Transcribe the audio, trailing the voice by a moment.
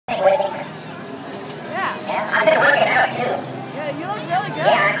I've been working out too. Yeah, you look really good.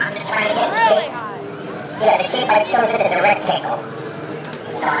 Yeah, I'm just trying to get in Really shape. high. Yeah, the shape I've chosen is a rectangle.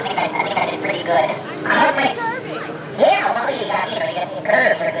 So I think I did pretty good. I have my, Curvy. yeah, well, you got the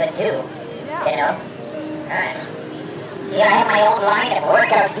curves are good too. Yeah. You know? Alright. Yeah, I have my own line of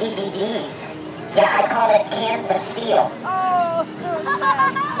workout DVDs. Yeah, I call it Cans of Steel. Oh,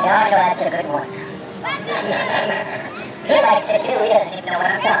 Yeah, I know that's a good one. He likes it too, he doesn't even know what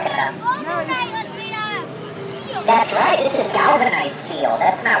I'm talking about. That's right, this is galvanized steel.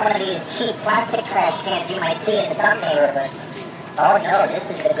 That's not one of these cheap plastic trash cans you might see in some neighborhoods. Oh no,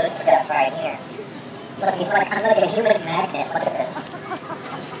 this is the good stuff right here. Look, I'm like a human magnet, look at this.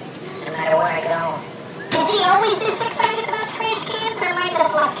 No matter where I go. Is he always this excited about trash cans, or am I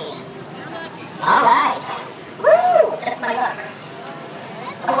just lucky? Alright. Woo! Just my luck.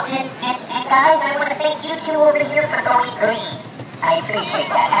 Oh, and guys, I want to thank you two over here for going green. I appreciate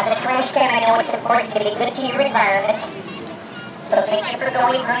that. As a trash can, I know it's important to be good to your environment. So thank you for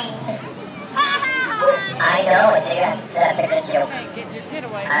going green. I know, that's a good joke. get your kid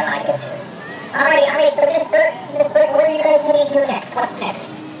away. I like it too. Alright, so Miss Bert, where are you guys heading to next? What's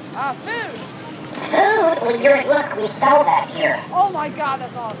next? Food. Food? Well, you're in luck. We sell that here. Oh my God,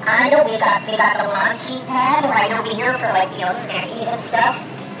 that's awesome. I know we got the launching pad right over here for snackies and stuff.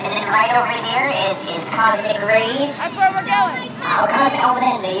 And then right over there is Cosmic Rays. That's where we're going. Oh,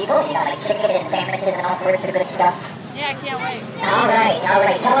 then there you go. You got like chicken and sandwiches and all sorts of good stuff. Yeah, I can't wait. Alright.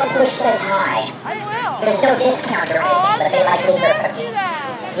 Tell them Push says hi. I will. There's no discount or anything, but they like to hear from do you.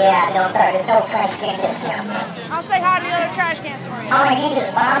 that. Yeah, no, I'm sorry. There's no trash can discount. I'll say hi to the other trash cans for you. Alright,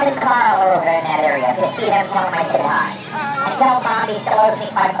 Bob and Carl are over in that area. If you see them, tell them I said hi. And tell Bob he still owes me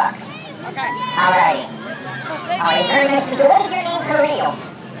 $5. Okay. Alrighty. Alright, it's very nice to meet you. What is your name for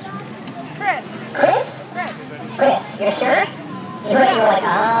reals? Chris. Chris? Chris. Chris, you're sure? You're like,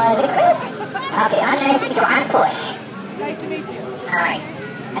 is it Chris? Okay, I'm nice to meet you. I'm Push. Nice to meet you. Alright.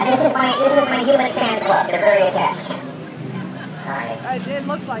 And this is my human fan club. They're very attached. Alright. It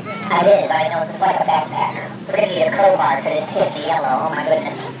looks like it. It is, I know. It's like a backpack. We're gonna need a crowbar for this kid in the yellow. Oh my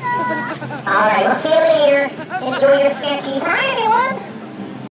goodness. Alright, we'll see you later. Enjoy your snackies. Hi, everyone.